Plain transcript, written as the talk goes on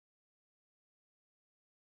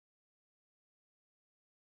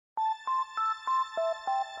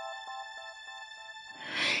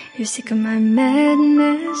You're sick of my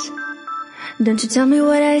madness. Don't you tell me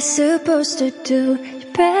what I'm supposed to do.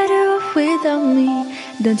 You're better off without me.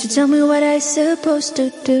 Don't you tell me what I'm supposed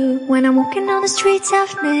to do. When I'm walking on the streets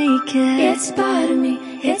half naked, it's part of me,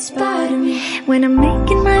 it's part of me. When I'm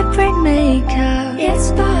making my brain makeup,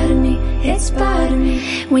 it's part of me, it's part of me.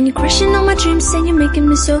 When you're crushing on my dreams and you're making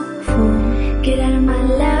me so full, get out of my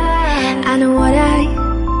life. I know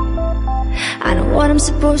what I'm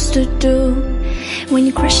supposed to do. When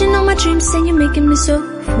you're crushing on my dreams and you're making me so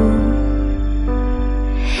full,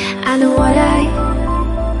 I know what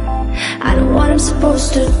I'm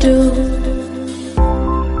supposed to do.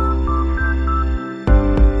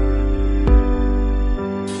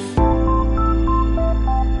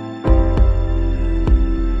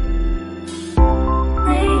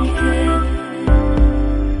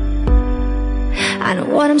 I know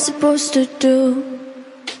what I'm supposed to do.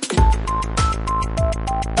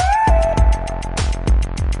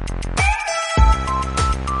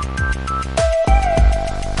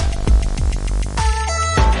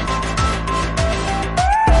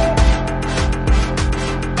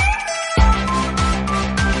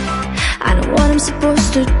 I know what I'm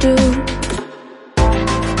supposed to do.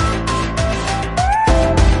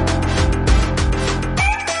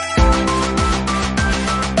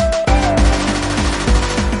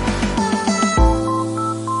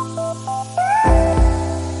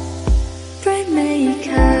 Brain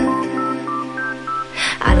makeup.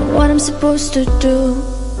 I know what I'm supposed to do.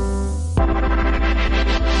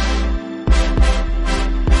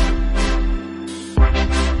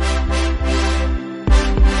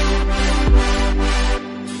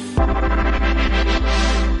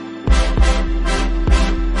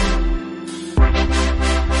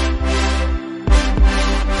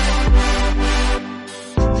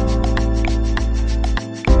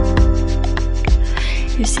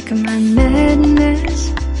 You're sick of my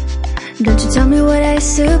madness. Don't you tell me what I'm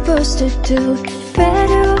supposed to do. You're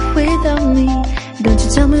better off without me. Don't you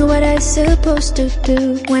tell me what I'm supposed to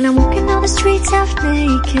do. When I'm walking on the streets half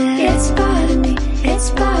naked, it's part of me,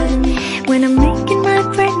 it's part of me. When I'm making my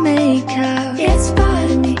brain makeup, it's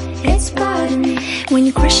part of me, it's part of me. When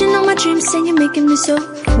you're crushing on my dreams and you're making me so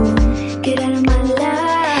full, get out of my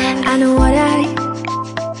life. I know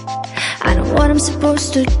what I'm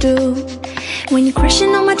supposed to do. When you're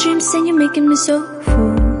crushing on my dreams and you're making me so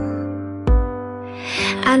full,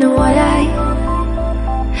 I know what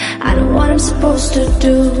I'm supposed to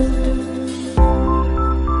do.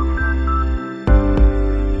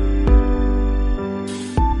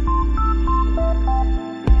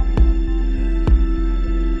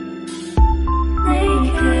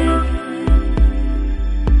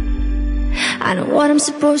 I know what I'm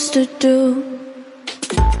supposed to do.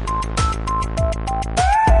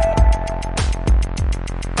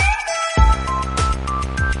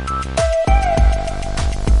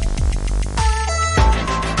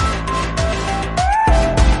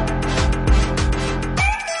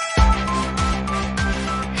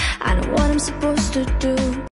 I know what I'm supposed to do.